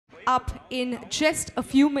up in just a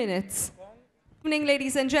few minutes. Good evening,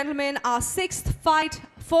 ladies and gentlemen. Our sixth fight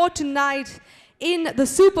for tonight in the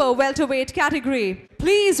super welterweight category.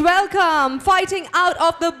 Please welcome, fighting out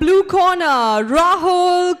of the blue corner,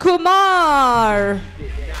 Rahul Kumar.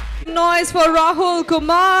 Noise for Rahul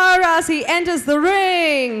Kumar as he enters the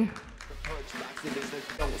ring.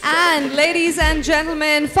 And ladies and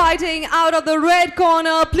gentlemen, fighting out of the red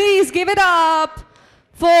corner, please give it up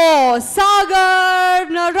for Sagar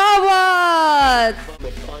Narwat.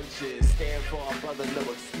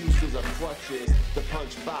 The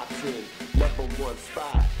punch boxing, number one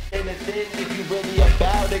spot. And then if you really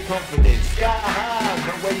about it, confidence sky high.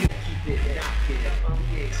 The way you keep it, knock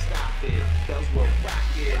it, stop it. Those will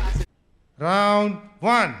rock it. Round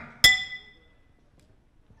one.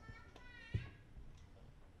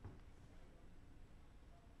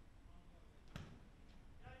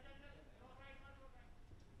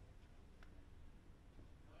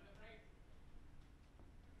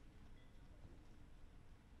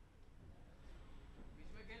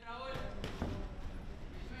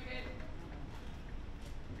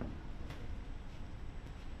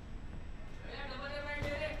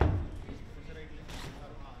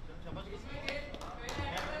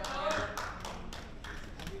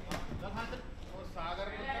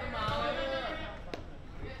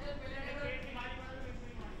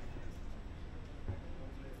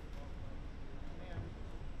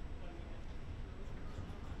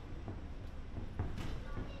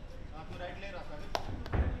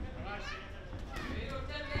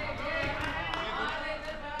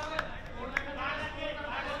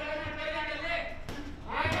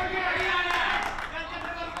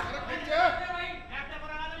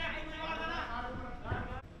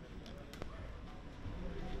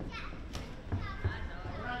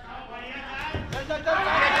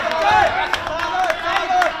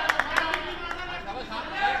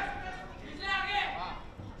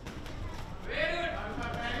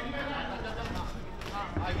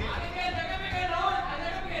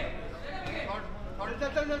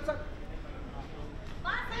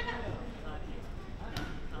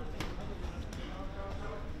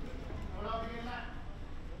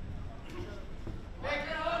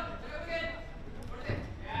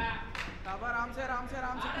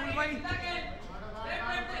 आराम से cool भाई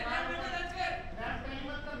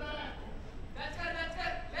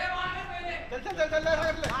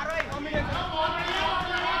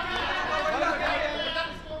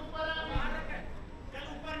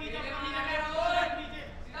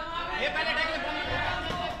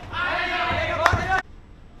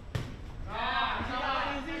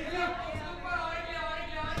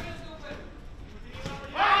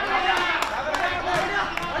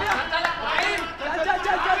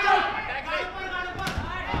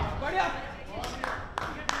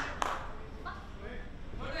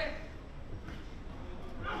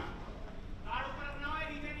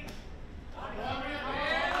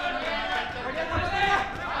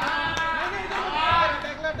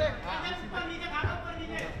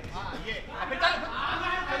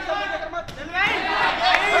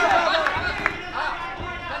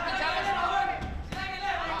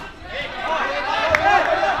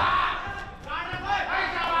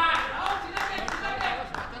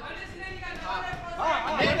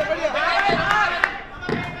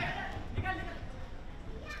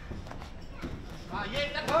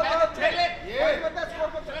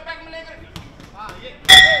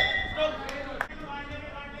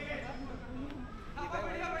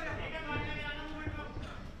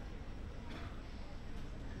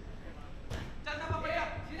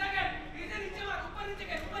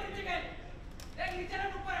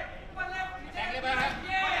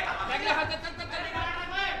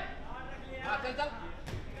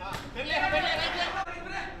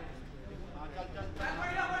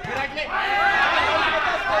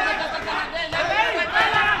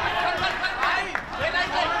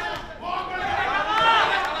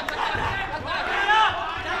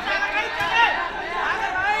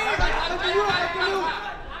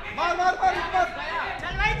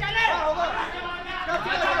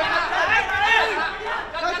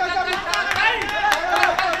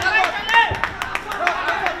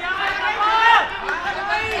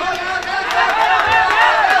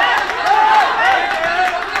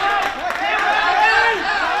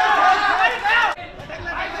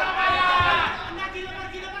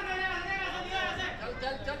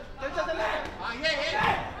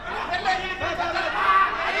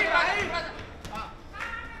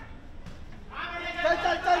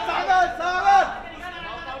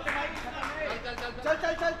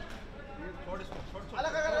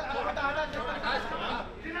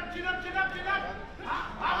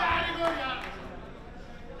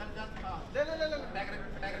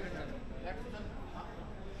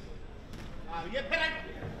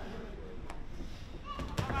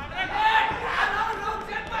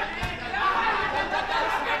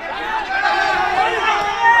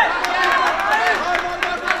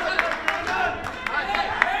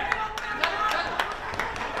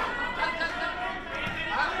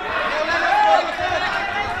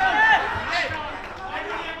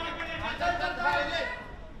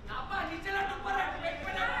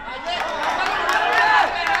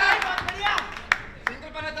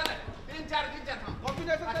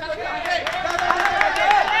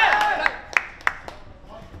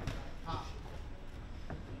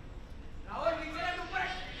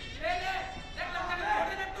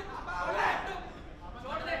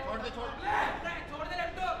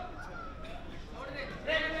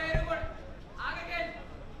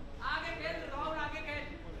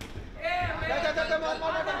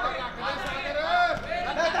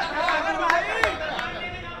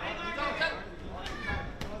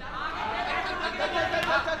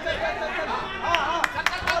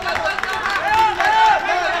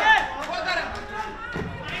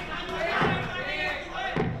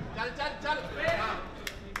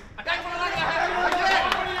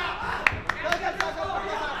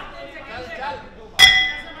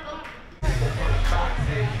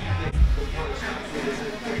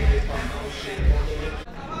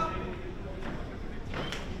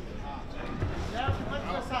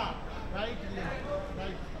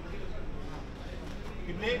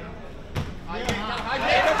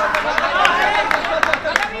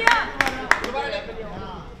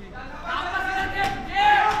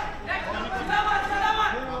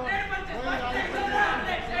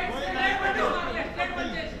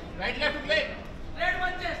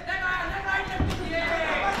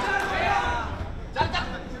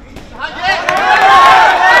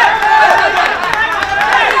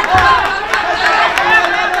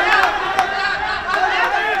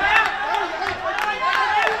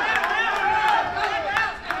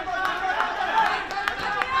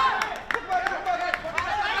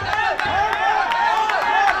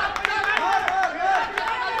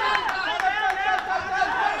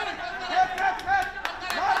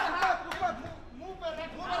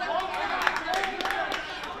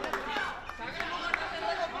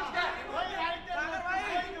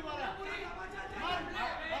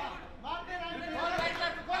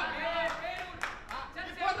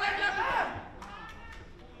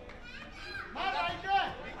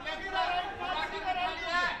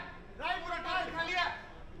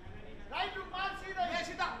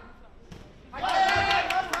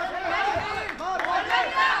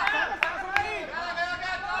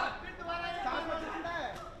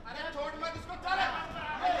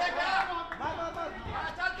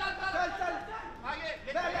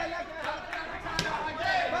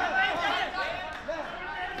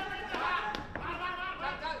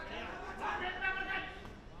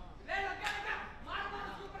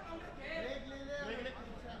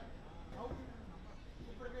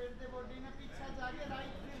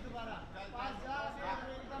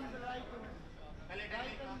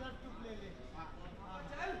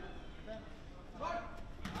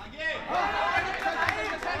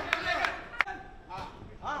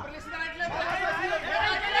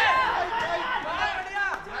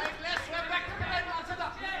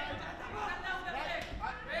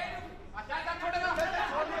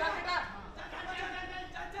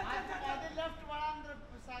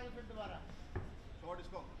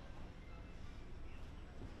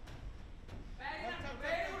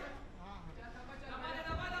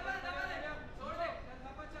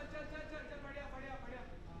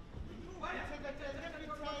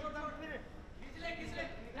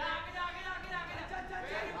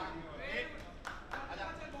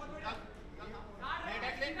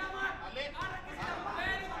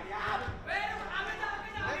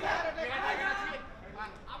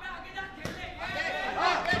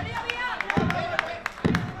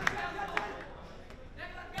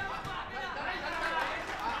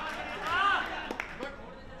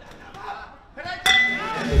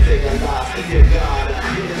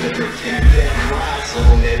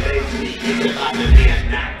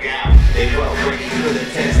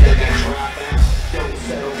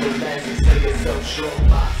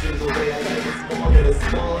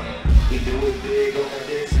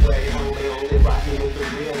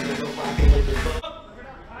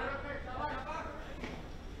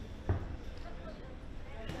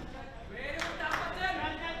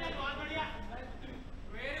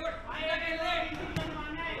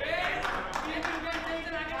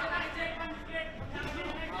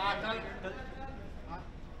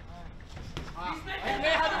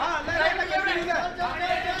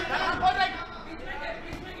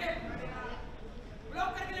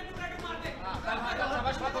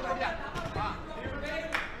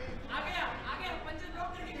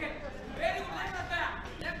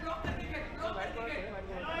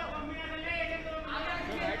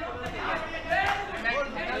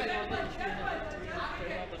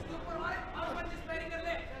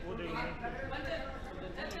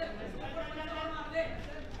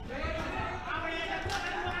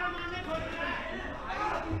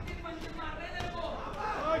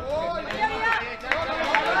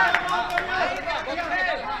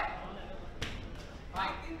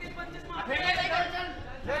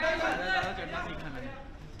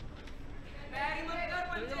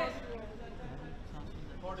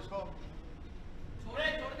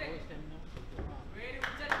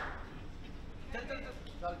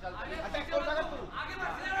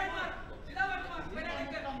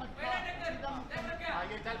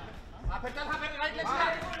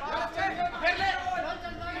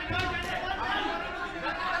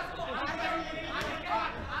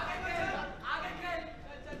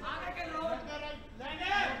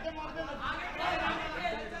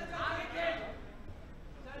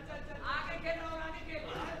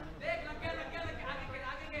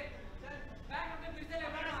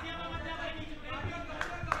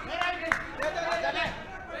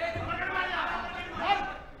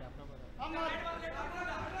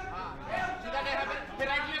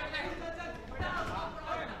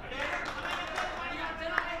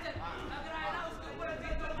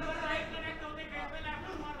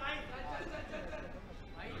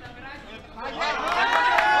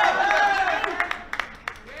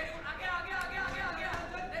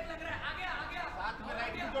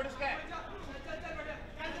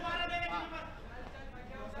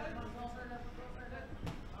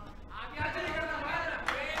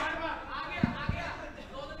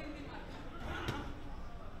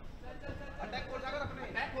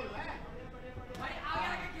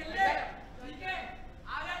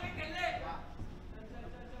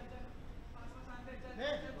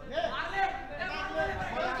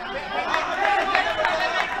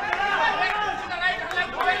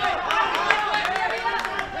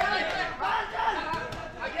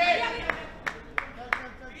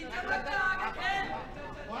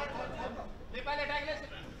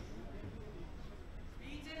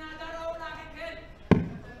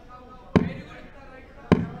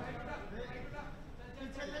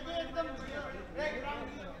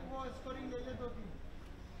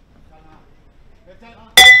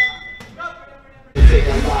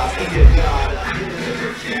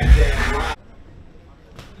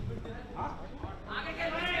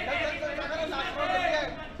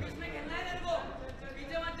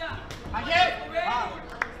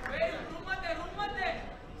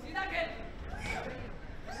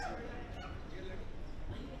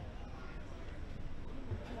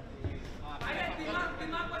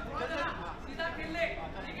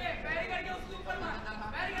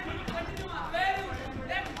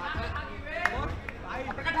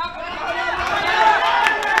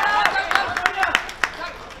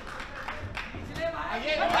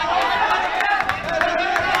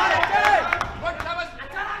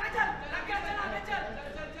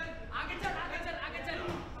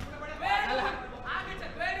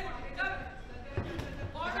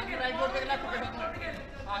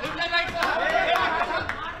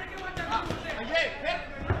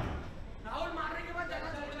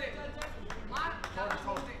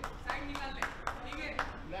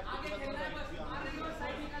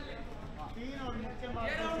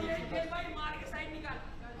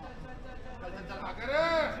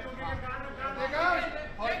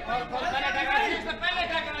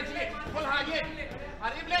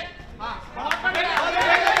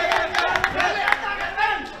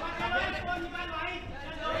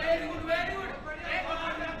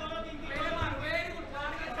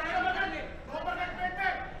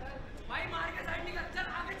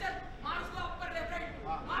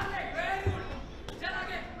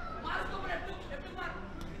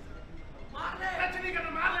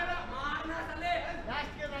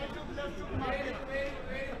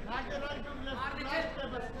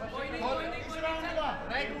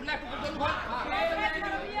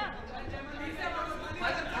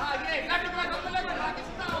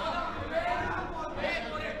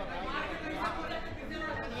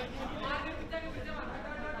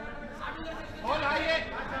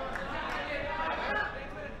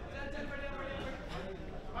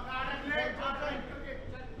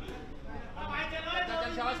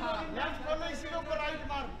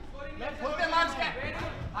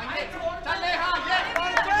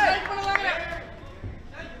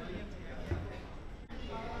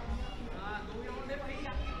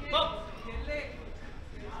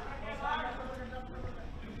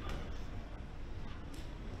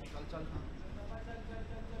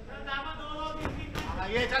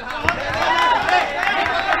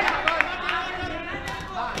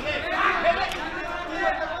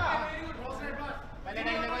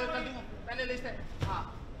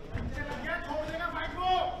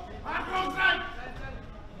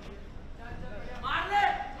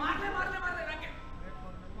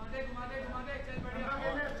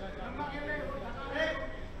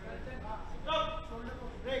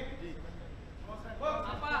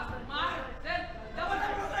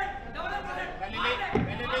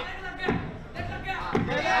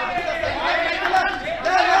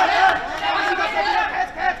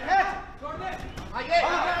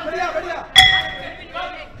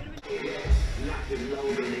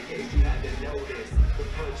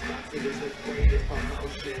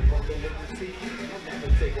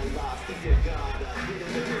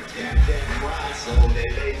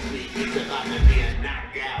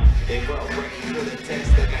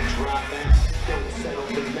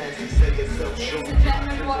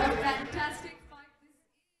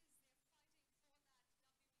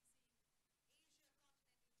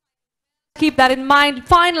Keep that in mind.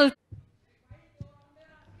 Final.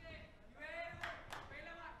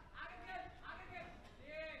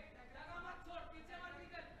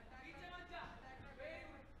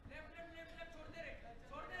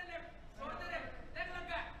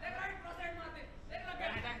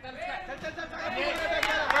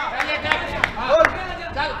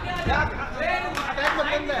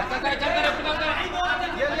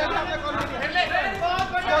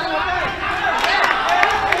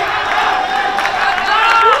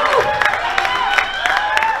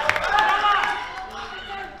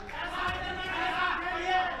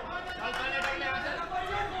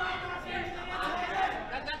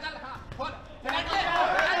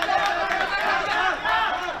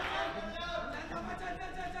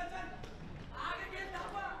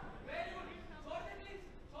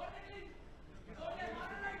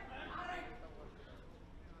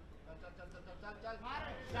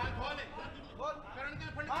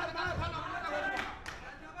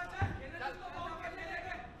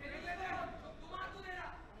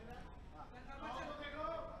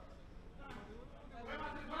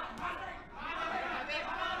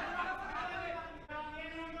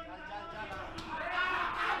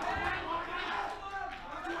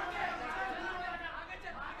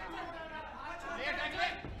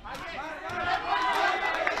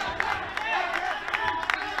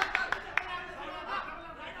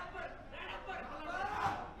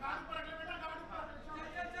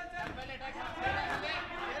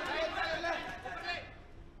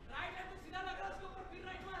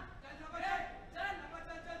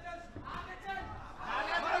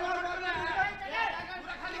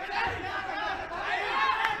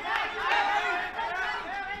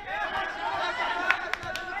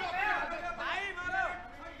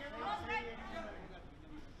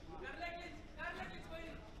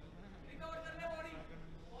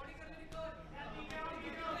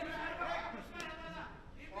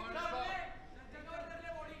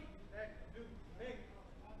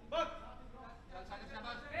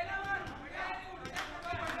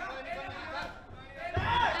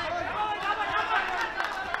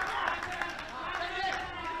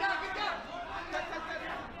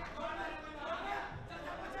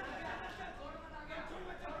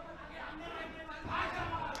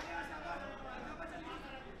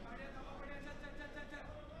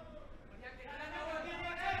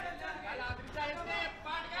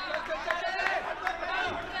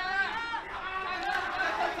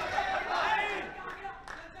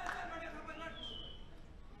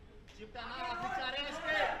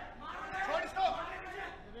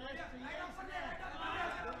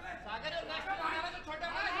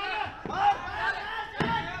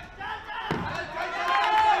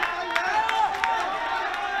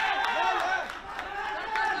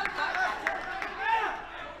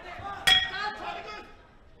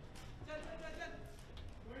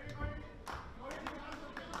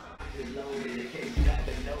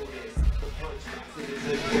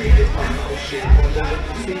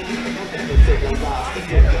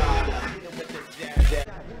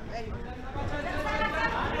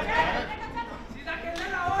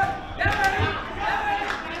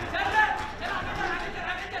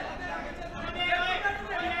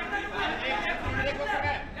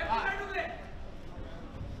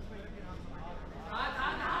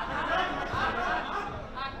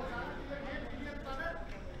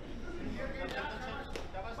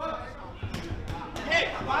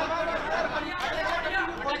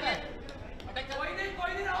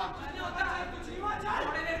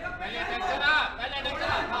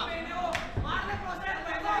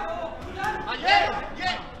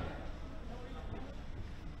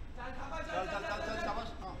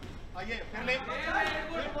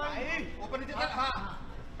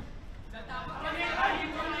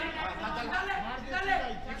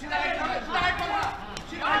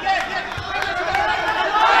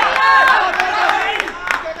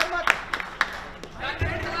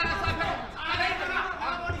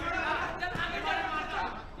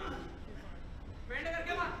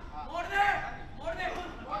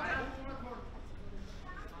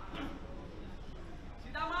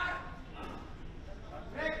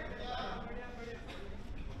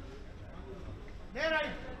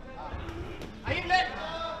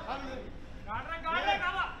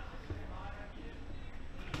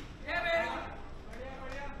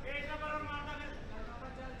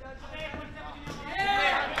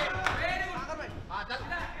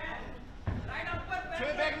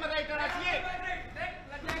 में right होना चाहिए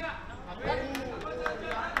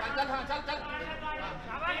चल हाँ चल चल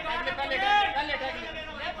पहले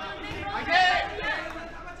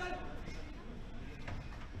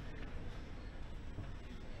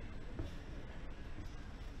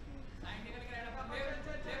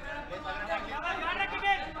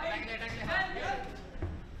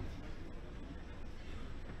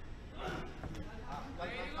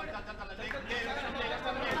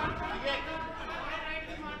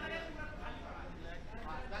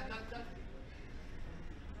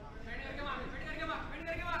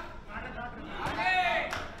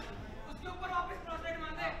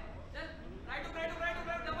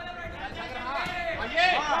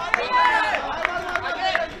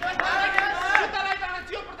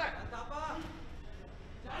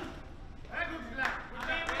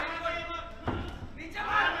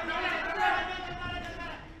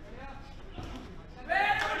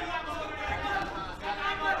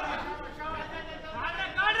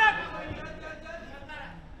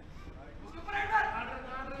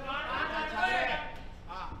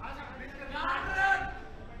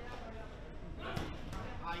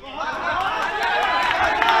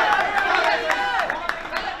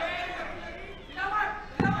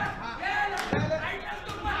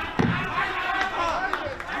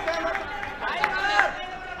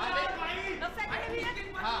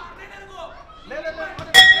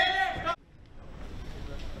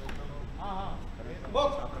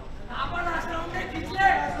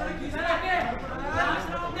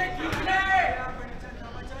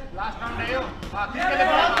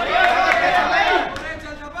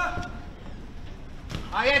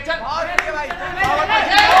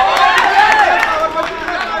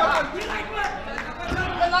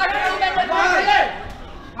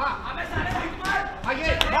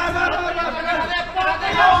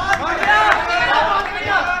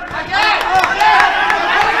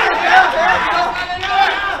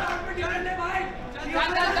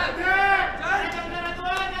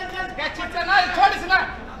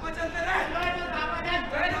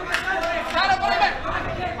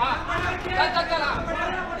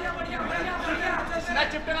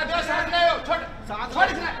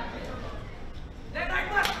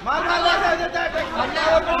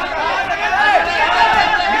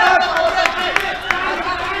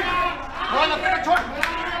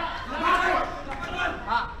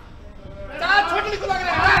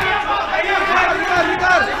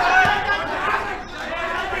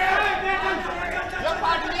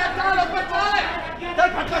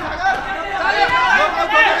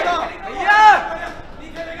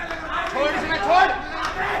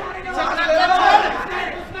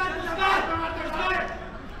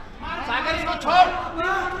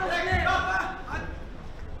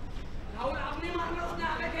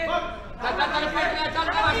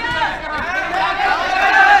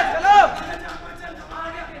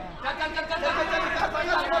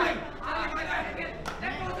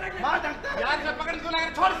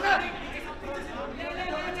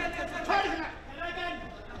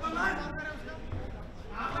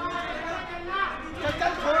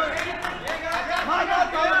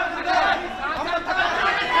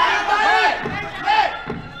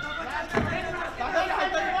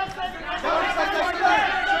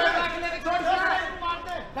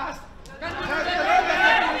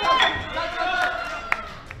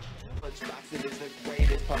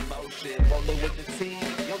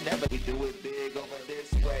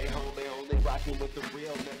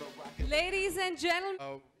Ladies and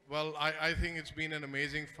gentlemen. Well, I think it's been an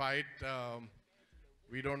amazing fight.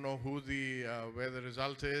 We don't know who where the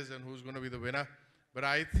result is and who's going to be the winner. But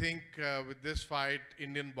I think with this fight,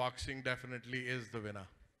 Indian boxing definitely is the winner.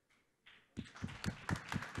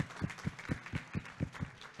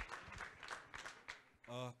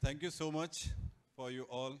 Thank you so much for you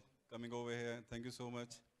all coming over here. Thank you so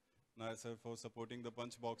much, Nair sir, for supporting the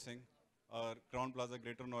Punch Boxing, our Crown Plaza,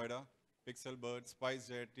 Greater Noida, Pixel Bird, Spice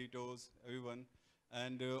Jet, Tito's, everyone.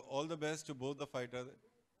 And all the best to both the fighters.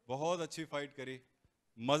 बहुत अच्छी fight करी,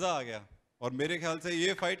 मज़ा आ गया. और मेरे ख्याल से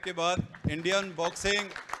ये फाइट के बाद इंडियन बॉक्सिंग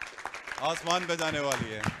आसमान पे जाने वाली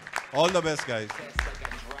है. All the best, guys.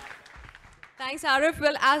 Thanks, Arif.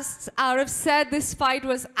 Well, as Arif said, this fight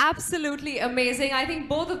was absolutely amazing. I think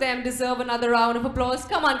both of them deserve another round of applause.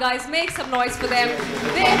 Come on, guys, make some noise for them.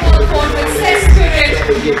 They both fought with such spirit.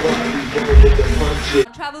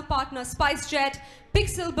 Travel partner Spice Jet,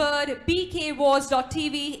 Pixel Bird,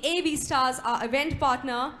 BKWars.tv, AV Stars, our event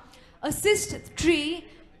partner, Assist Tree,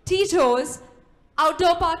 Tito's,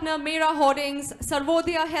 outdoor partner Mera Hoardings,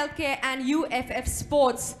 Sarvodaya Healthcare and UFF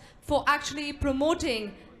Sports for actually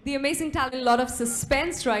promoting The amazing talent, a lot of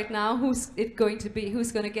suspense right now. Who's it going to be?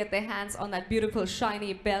 Who's going to get their hands on that beautiful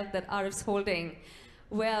shiny belt that Arif's holding?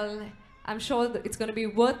 Well, I'm sure that it's going to be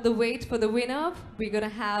worth the wait for the winner. We're going to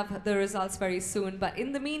have the results very soon. But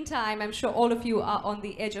in the meantime, I'm sure all of you are on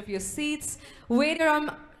the edge of your seats.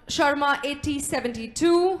 Vedaram Sharma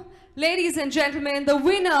 8072. Ladies and gentlemen, the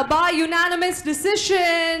winner by unanimous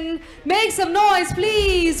decision. Make some noise,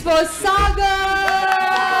 please, for Sagar.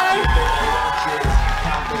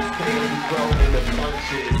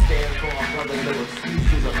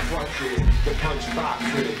 The punch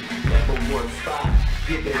boxing, number one spot.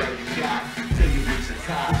 Give it all you got till you reach the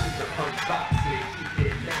top. The punch boxing, keep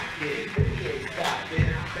it knocking. We ain't stopping,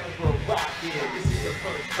 that's what rocking. This is the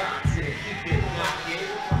punch boxing, keep it knocking.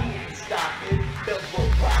 We ain't stopping, that's what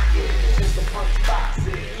rocking. This is the punch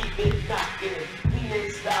boxing, keep it knocking. We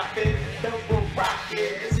ain't stopping, that's what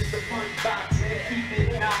rocking. This is the punch boxing, keep it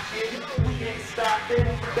knocking. We ain't stopping,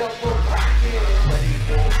 that's what rocking. Ready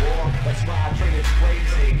for war, that's why I train it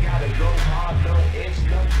crazy. Gotta go hard, no inch,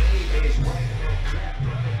 no gauge. Right,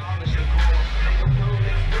 polish the core. Make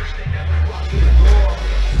opponents wish they never walked through the door.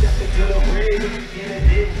 Step into the ring, get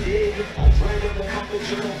it dig. I dream of the comfort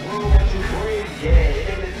of the world that you bring.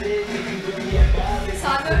 Yeah, anything if you really about it.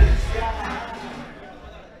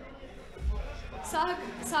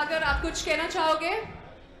 Sagar, आप कुछ कहना चाहोगे?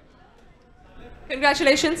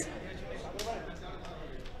 Congratulations.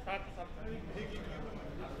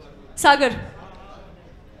 Sagar.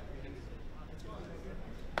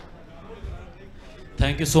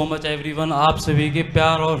 Thank you so much everyone. आप सभी के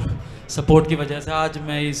प्यार और support की वजह से आज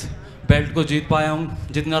मैं इस बेल्ट को जीत पाया हूँ।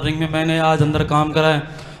 जितना रिंग में मैंने आज अंदर काम करा है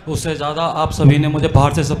उससे ज़्यादा आप सभी ने मुझे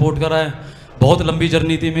बाहर से सपोर्ट करा है। बहुत लंबी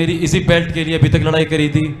जर्नी थी मेरी, इसी बेल्ट के लिए अभी तक लड़ाई करी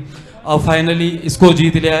थी। अब फाइनली इसको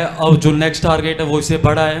जीत लिया है। अब जो नेक्स्ट टारगेट है वो इससे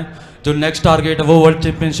बड़ा है। जो नेक्स्ट टारगेट है वो वर्ल्ड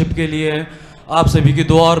चैम्पियनशिप के लिए है। आप सभी की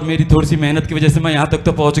दुआ और मेरी थोड़ी सी मेहनत की वजह से मैं यहाँ तक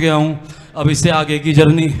तो पहुँच गया हूँ। अब इससे आगे की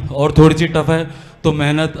जर्नी और थोड़ी सी टफ है, तो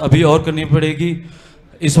मेहनत अभी और करनी पड़ेगी।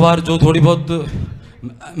 इस बार जो थोड़ी बहुत,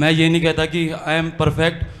 मैं ये नहीं कहता कि आई एम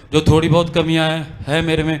परफेक्ट, जो थोड़ी बहुत कमियां है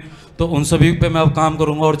मेरे में, तो उन सभी पे मैं अब काम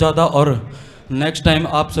करूंगा और ज़्यादा। और नेक्स्ट टाइम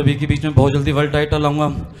आप सभी के बीच में बहुत जल्दी वर्ल्ड टाइटल लाऊंगा।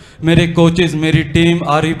 मेरे कोचेज़, मेरी टीम,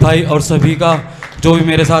 आरिफ भाई और सभी का जो भी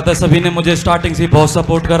मेरे साथ है, सभी ने मुझे स्टार्टिंग से बहुत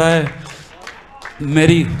सपोर्ट करा है।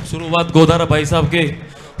 मेरी शुरुआत गोदारा भाई साहब के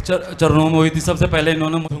चरणों में हुई थी। सबसे पहले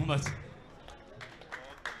इन्होंने मुझे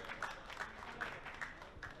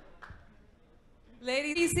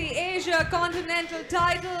Ladies, the Asia Continental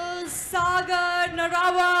titles, Sagar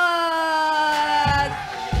Narwat.